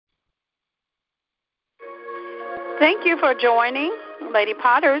Thank you for joining Lady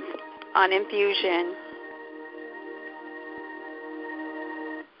Potters on Infusion.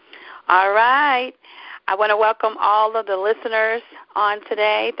 All right. I want to welcome all of the listeners on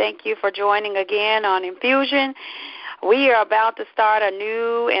today. Thank you for joining again on Infusion. We are about to start a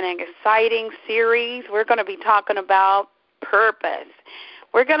new and an exciting series. We're going to be talking about purpose.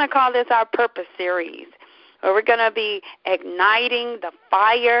 We're going to call this our Purpose Series, where we're going to be igniting the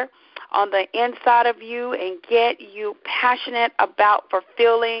fire on the inside of you and get you passionate about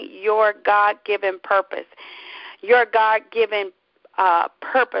fulfilling your God-given purpose, your God-given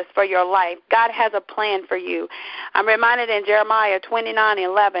purpose for your life. God has a plan for you. I'm reminded in Jeremiah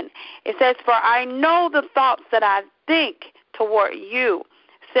 29:11, it says, "For I know the thoughts that I think toward you,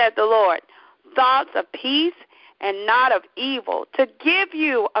 said the Lord, thoughts of peace and not of evil, to give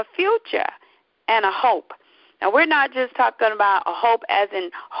you a future and a hope." Now, we're not just talking about a hope as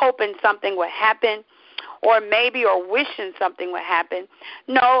in hoping something will happen or wishing something will happen.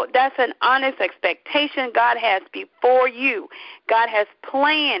 No, that's an honest expectation God has before you. God has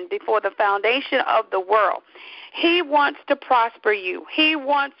planned before the foundation of the world. He wants to prosper you. He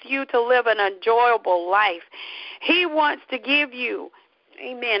wants you to live an enjoyable life. He wants to give you,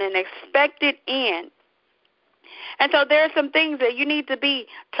 amen, an expected end. And so there are some things that you need to be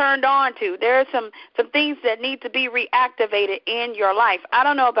turned on to. There are some things that need to be reactivated in your life. I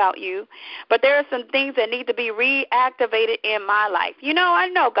don't know about you, but there are some things that need to be reactivated in my life. I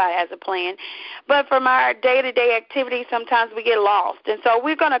know God has a plan, but from our day-to-day activities, sometimes we get lost. And so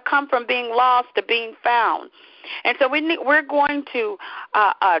we're going to come from being lost to being found. And so we're going to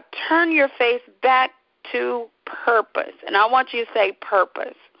turn your face back to purpose. And I want you to say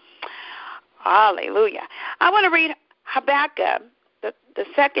purpose. Hallelujah. I want to read Habakkuk, the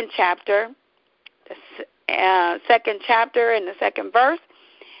second chapter, and the second verse.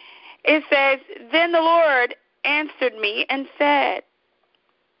 It says, "Then the Lord answered me and said,"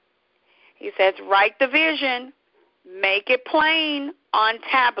 he says, "Write the vision, make it plain on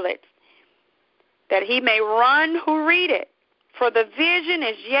tablets, that he may run who read it. For the vision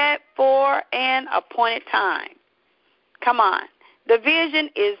is yet for an appointed time." Come on. The vision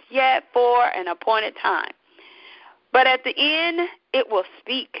is yet for an appointed time. "But at the end it will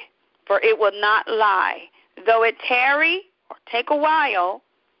speak, for it will not lie. Though it tarry or take a while,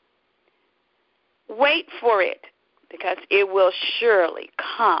 wait for it, because it will surely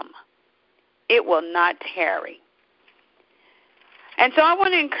come. It will not tarry." And so I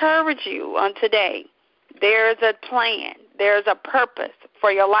want to encourage you on today. There's a plan. There's a purpose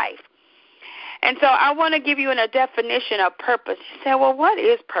for your life. And so I want to give you a definition of purpose. You say, well, what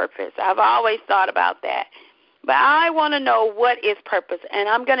is purpose? I've always thought about that. But I want to know what is purpose, and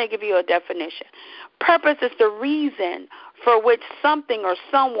I'm going to give you a definition. Purpose is the reason for which something or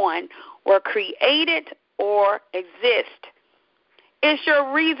someone were created or exist. It's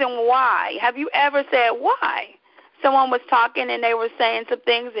your reason why. Have you ever said why? Someone was talking and they were saying some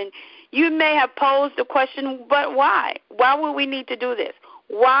things, and you may have posed the question, but why? Why would we need to do this?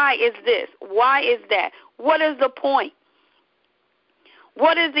 Why is this? Why is that? What is the point?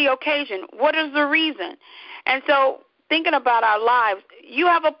 What is the occasion? What is the reason? And so thinking about our lives, you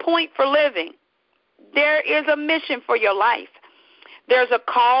have a point for living. There is a mission for your life. There's a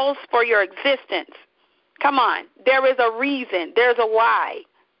cause for your existence. Come on. There is a reason. There's a why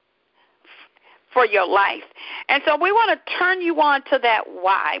for your life. And so we want to turn you on to that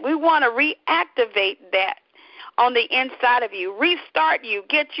why. We want to reactivate that on the inside of you, restart you,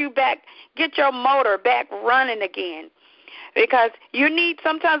 get you back, get your motor back running again. Because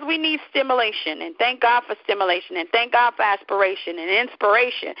sometimes we need stimulation, and thank God for stimulation, and thank God for aspiration and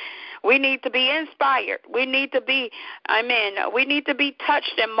inspiration. We need to be inspired. We need to be, we need to be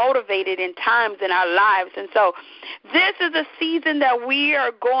touched and motivated in times in our lives. And so this is a season that we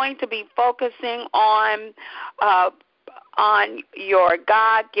are going to be focusing on your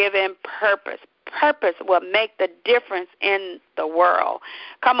God-given purpose. Purpose will make the difference in the world.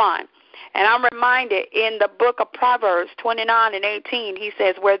 Come on. And I'm reminded in the book of Proverbs 29:18, he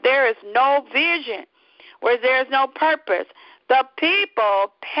says, where there is no vision, where there is no purpose, the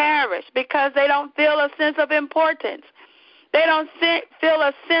people perish because they don't feel a sense of importance. They don't feel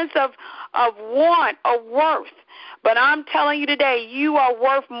a sense of want or worth. But I'm telling you today, you are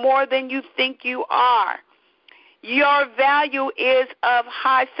worth more than you think you are. Your value is of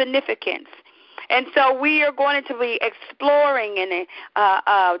high significance. And so we are going to be exploring and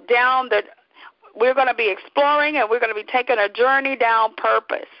we're going to be exploring, and we're going to be taking a journey down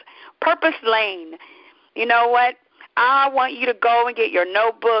Purpose Lane. You know what? I want you to go and get your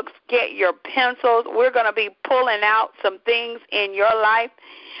notebooks, get your pencils. We're going to be pulling out some things in your life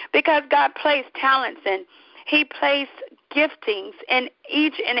because God placed talents He placed giftings in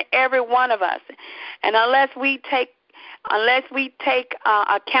each and every one of us. And unless we take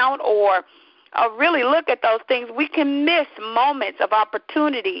account or really look at those things, we can miss moments of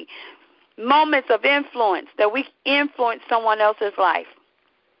opportunity, moments of influence, that we influence someone else's life.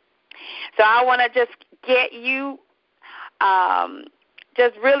 So I want to just get you,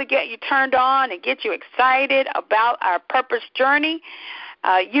 really get you turned on and get you excited about our purpose journey.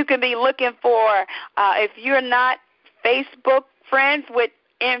 You can be looking for, if you're not Facebook friends with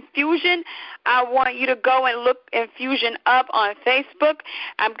Infusion, I want you to go and look Infusion up on Facebook.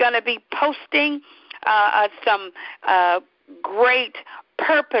 I'm going to be posting some great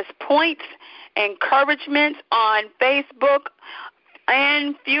purpose points, encouragements on Facebook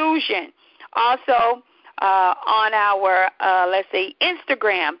Infusion. Also, on our,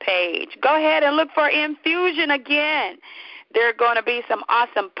 Instagram page. Go ahead and look for Infusion again. There are going to be some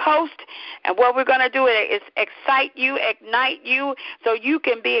awesome posts, and what we're going to do is excite you, ignite you, so you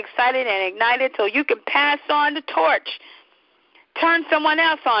can be excited and ignited, so you can pass on the torch, turn someone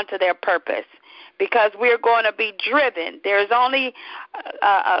else on to their purpose, because we're going to be driven. There's only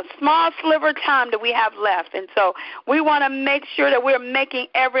a small sliver of time that we have left, and so we want to make sure that we're making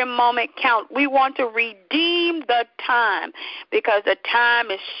every moment count. We want to redeem the time, because the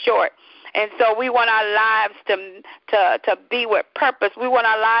time is short. And so we want our lives to be with purpose. We want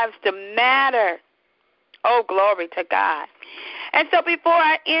our lives to matter. Oh, glory to God. And so before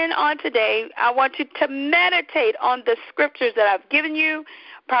I end on today, I want you to meditate on the scriptures that I've given you.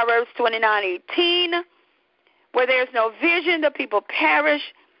 Proverbs 29:18, where there's no vision, the people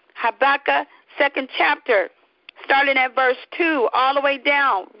perish. Habakkuk, 2nd chapter, starting at verse 2, all the way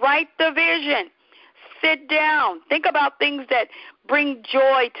down. Write the vision. Sit down. Think about things that bring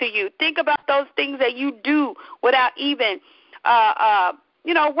joy to you. Think about those things that you do without even,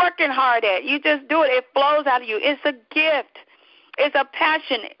 working hard at. You just do it. It flows out of you. It's a gift. It's a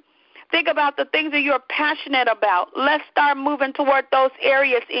passion. Think about the things that you're passionate about. Let's start moving toward those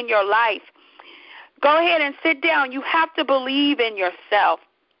areas in your life. Go ahead and sit down. You have to believe in yourself.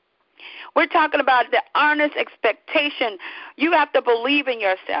 We're talking about the earnest expectation. You have to believe in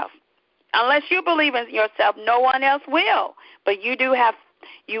yourself. Unless you believe in yourself, no one else will. But you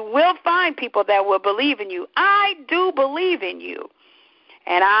will find people that will believe in you. I do believe in you.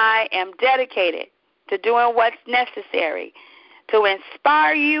 And I am dedicated to doing what's necessary to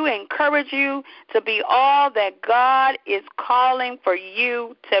inspire you, encourage you to be all that God is calling for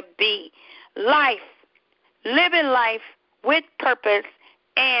you to be. Living life with purpose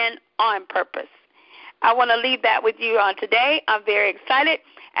and on purpose. I want to leave that with you on today. I'm very excited.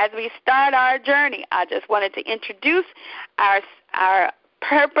 As we start our journey, I just wanted to introduce our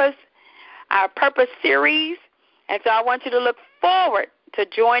purpose series, and so I want you to look forward to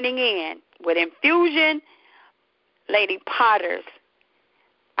joining in with Infusion Lady Potter's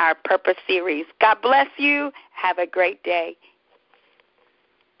our purpose series. God bless you. Have a great day.